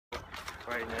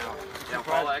right now. Yeah, with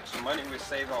all the extra money we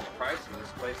saved on the price of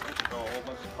this place, we could go a whole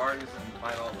bunch of parties and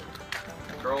invite all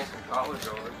the girls from college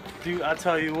over. Dude, I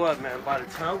tell you what, man, by the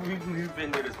time we move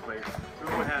into this place, we're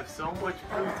gonna have so much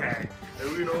food tag that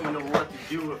we don't even know what to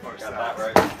do with ourselves. Got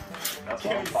that right. That's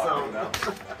what I'm talking about.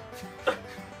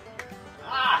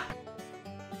 Ah!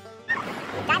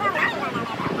 I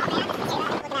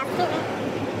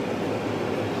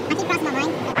keep crossing my mind.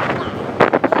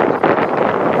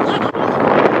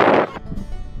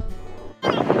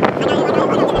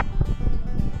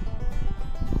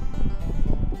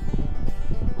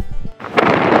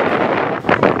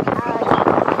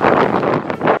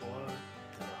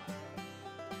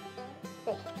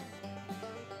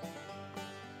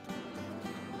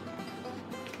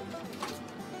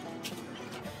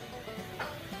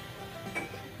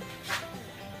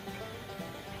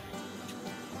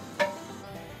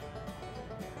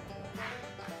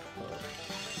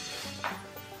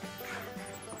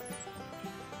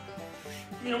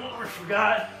 You know what we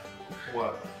forgot?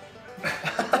 What?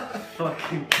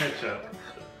 Fucking ketchup.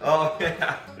 Oh,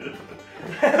 yeah.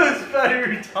 That was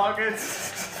better you talking.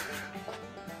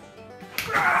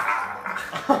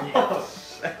 Oh,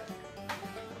 shit.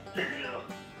 There you go.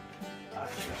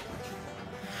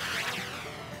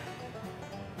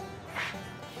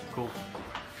 Cool.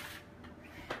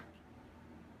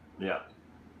 Yeah.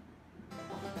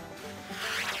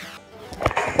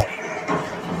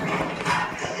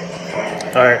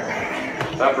 Alright.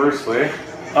 Is that Bruce Lee?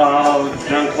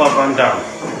 John Claude Van Damme.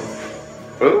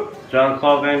 Who? John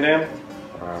Claude Van Damme?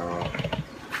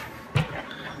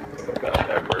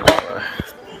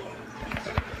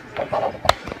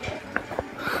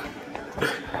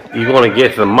 You want to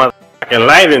get some motherfucking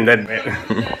light in that bit.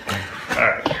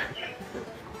 Alright.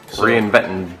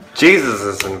 Reinventing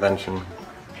Jesus' invention.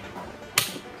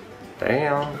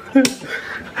 Damn.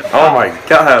 Oh my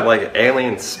god, like an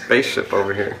alien spaceship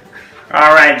over here.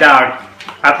 Alright, dog.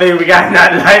 I think we got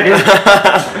that lighted.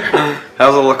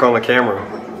 How's it look on the camera?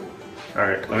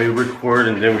 Alright, let me record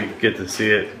and then we get to see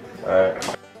it.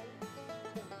 Alright.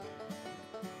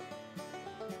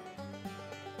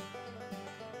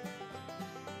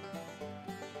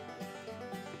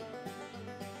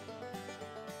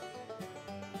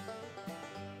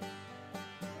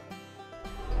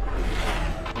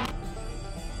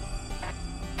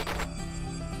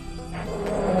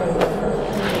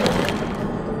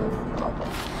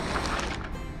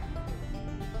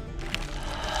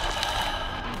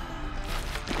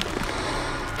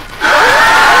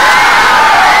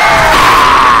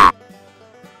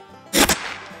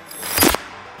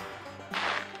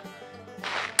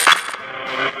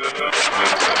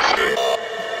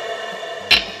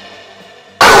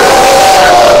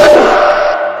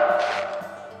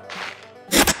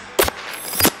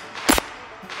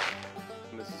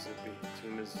 Mississippi, 2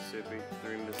 Mississippi,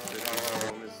 3 Mississippi,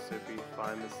 4 Mississippi,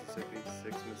 5 Mississippi,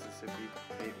 6 Mississippi,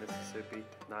 8 Mississippi,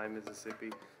 9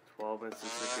 Mississippi, 12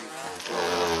 Mississippi,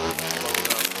 12